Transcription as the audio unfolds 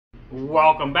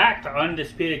Welcome back to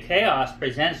Undisputed Chaos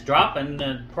presents dropping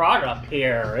the product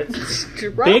here. It's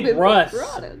Big Russ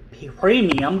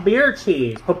Premium Beer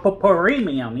Cheese.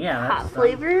 Premium, yeah. Hot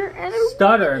flavor and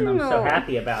stutter, and I'm so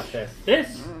happy about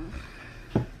this.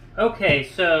 Okay,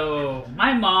 so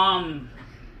my mom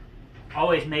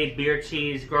always made beer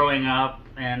cheese growing up,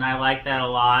 and I like that a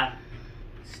lot.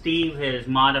 Steve has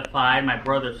modified, my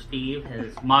brother Steve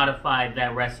has modified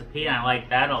that recipe, and I like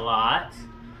that a lot.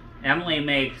 Emily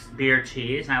makes beer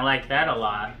cheese, and I like that a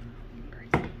lot.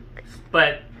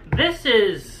 But this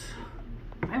is,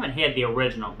 I haven't had the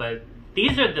original, but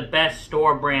these are the best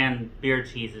store brand beer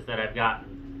cheeses that I've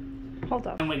gotten. Hold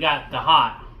on. And we got the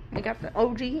hot. We got the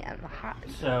OG and the hot.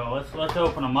 So let's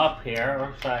open them up here.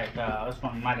 Looks like this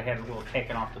one might have had a little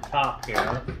taken off the top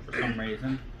here for some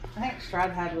reason. I think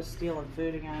Stradhead was stealing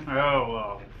food again.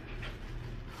 Oh,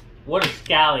 what a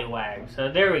scallywag.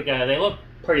 So there we go. They look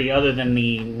pretty, other than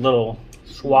the little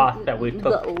swath that we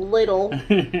took. The little.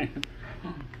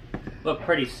 Look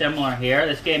pretty similar here.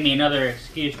 This gave me another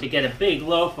excuse to get a big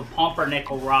loaf of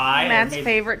pumpernickel rye. Matt's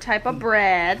favorite type of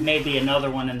bread. Maybe another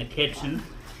one in the kitchen.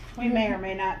 We may or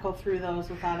may not go through those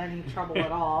without any trouble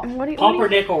at all.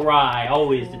 Pumpernickel rye,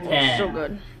 always the 10. So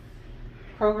good.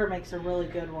 Kroger makes a really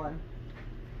good one.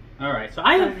 Alright, so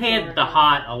I have had the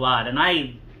hot a lot, and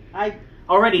I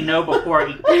already know before.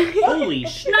 Holy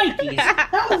shnikes!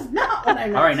 That was not what I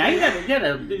meant. All right, now you gotta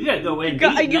go in. You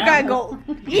gotta go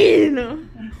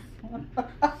in.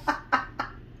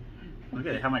 Look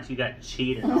at how much you got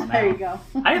cheated on. There you go.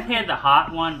 I have had the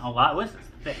hot one a lot. What's this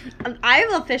thing?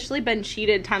 I've officially been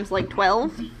cheated times like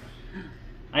 12.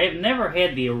 I have never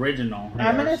had the original. Here,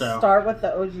 I'm gonna start with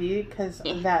the OG because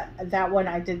that one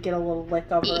I did get a little lick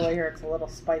of earlier. It's a little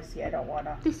spicy. I don't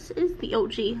wanna. This is the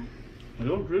OG.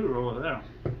 The OG over there.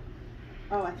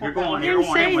 Oh, I thought You're going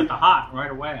in with the hot right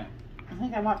away. I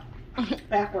think I went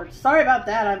backwards. Sorry about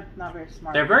that. I'm not very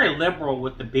smart. They're very liberal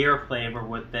with the beer flavor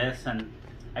with this, and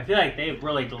I feel like they've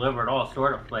really delivered all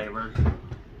sort of flavors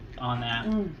on that.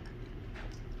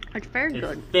 It's very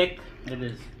good. It's thick. It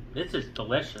is. This is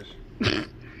delicious. I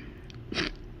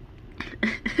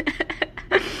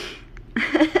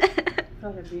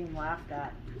feel like being laughed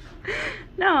at.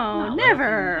 No,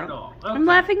 never. At all. Okay. I'm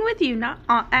laughing with you, not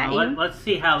at you. Let's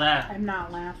see how that. I'm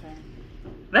not laughing.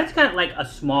 That's got like a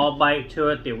small bite to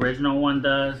it. The original one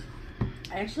does.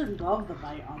 I actually love the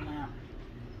bite on that.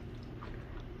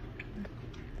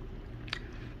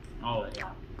 Oh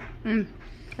yeah.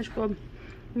 That's good.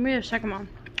 Give me a second one.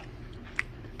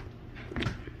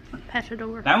 Pass it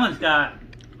over. That one's got.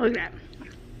 Look at that.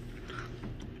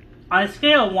 On a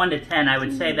scale of 1 to 10, I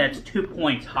would say that's 2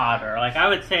 points hotter. Like, I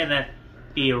would say that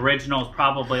the original is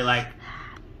probably like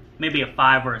maybe a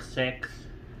 5 or a 6.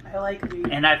 I like the.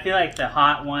 And I feel like the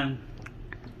hot one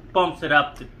bumps it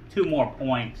up to 2 more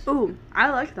points. Ooh, I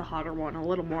like the hotter one a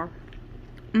little more.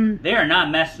 They are not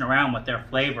messing around with their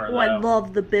flavor, Oh, though. I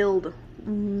love the build.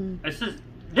 This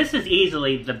is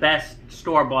easily the best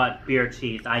store-bought beer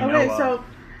cheese I know of. Okay, so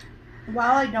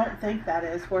while I don't think that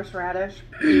is horseradish,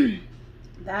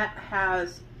 that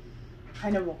has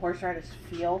kind of a horseradish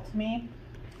feel to me.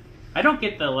 I don't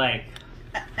get the like.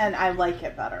 And I like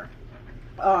it better.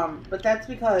 But that's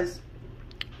because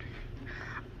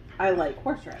I like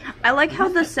horseradish. I like how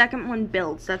the second one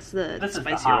builds. That's the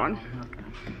spicier one.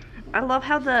 I love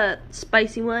how the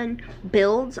spicy one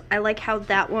builds. I like how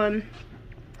that one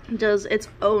does its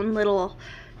own little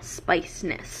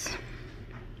spiciness.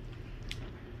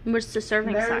 What's the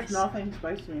serving size? There's nothing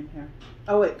spicy in here.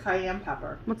 Oh wait, cayenne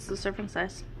pepper. What's the serving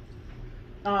size?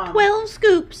 12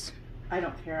 scoops. I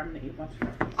don't care. I'm gonna eat much of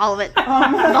it. All of it. The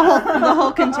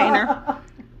whole container.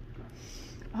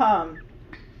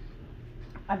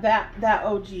 That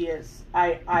OG is.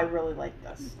 I really like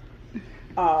this.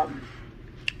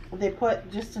 They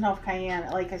put just enough cayenne.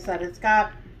 Like I said, it's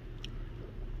got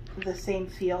the same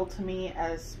feel to me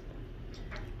as.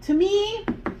 To me,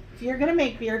 if you're gonna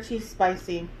make beer cheese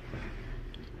spicy,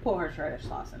 put horseradish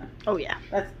sauce in it. Oh yeah.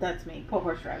 That's me. Put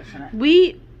horseradish in it.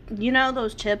 You know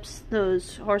those chips,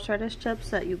 those horseradish chips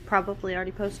that you probably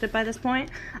already posted by this point?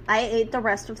 I ate the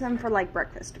rest of them for like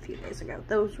breakfast a few days ago.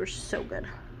 Those were so good.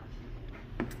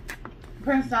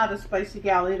 Prince's not a spicy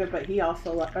gal either, but he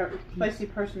also spicy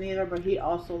person either, but he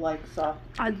also likes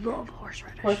I love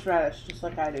horseradish. Horseradish, just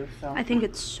like I do. So I think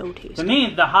it's so tasty. To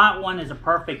me, the hot one is a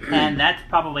perfect 10. That's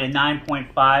probably a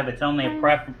 9.5. It's only a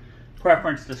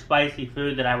preference to spicy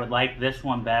food that I would like this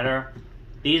one better.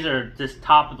 These are just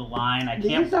top of the line.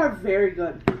 These are very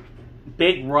good.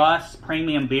 Big Russ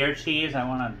Premium Beer Cheese. I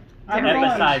want to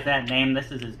emphasize that name.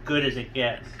 This is as good as it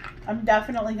gets. I'm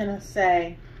definitely gonna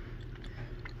say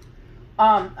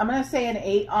I'm gonna say an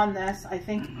 8 on this.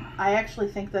 I actually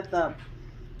think that the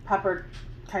pepper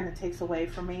kind of takes away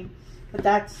from me, but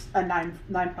that's a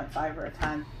 9.5 or a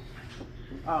 10.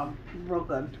 Real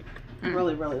good.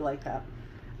 Really, really like that.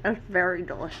 It's very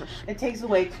delicious. It takes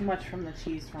away too much from the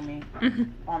cheese for me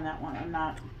on that one. I'm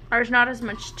not. There's not as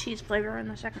much cheese flavor in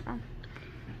the second one.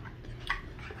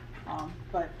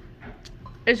 But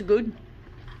it's good.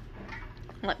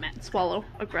 Let Matt swallow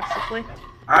aggressively.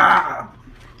 Ah!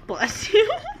 Bless you.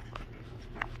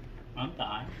 I'm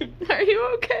dying. Are you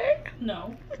okay?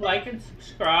 No. Like and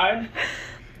subscribe.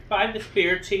 Buy this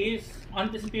beer cheese.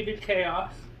 Undisputed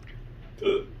Chaos.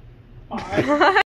 Bye.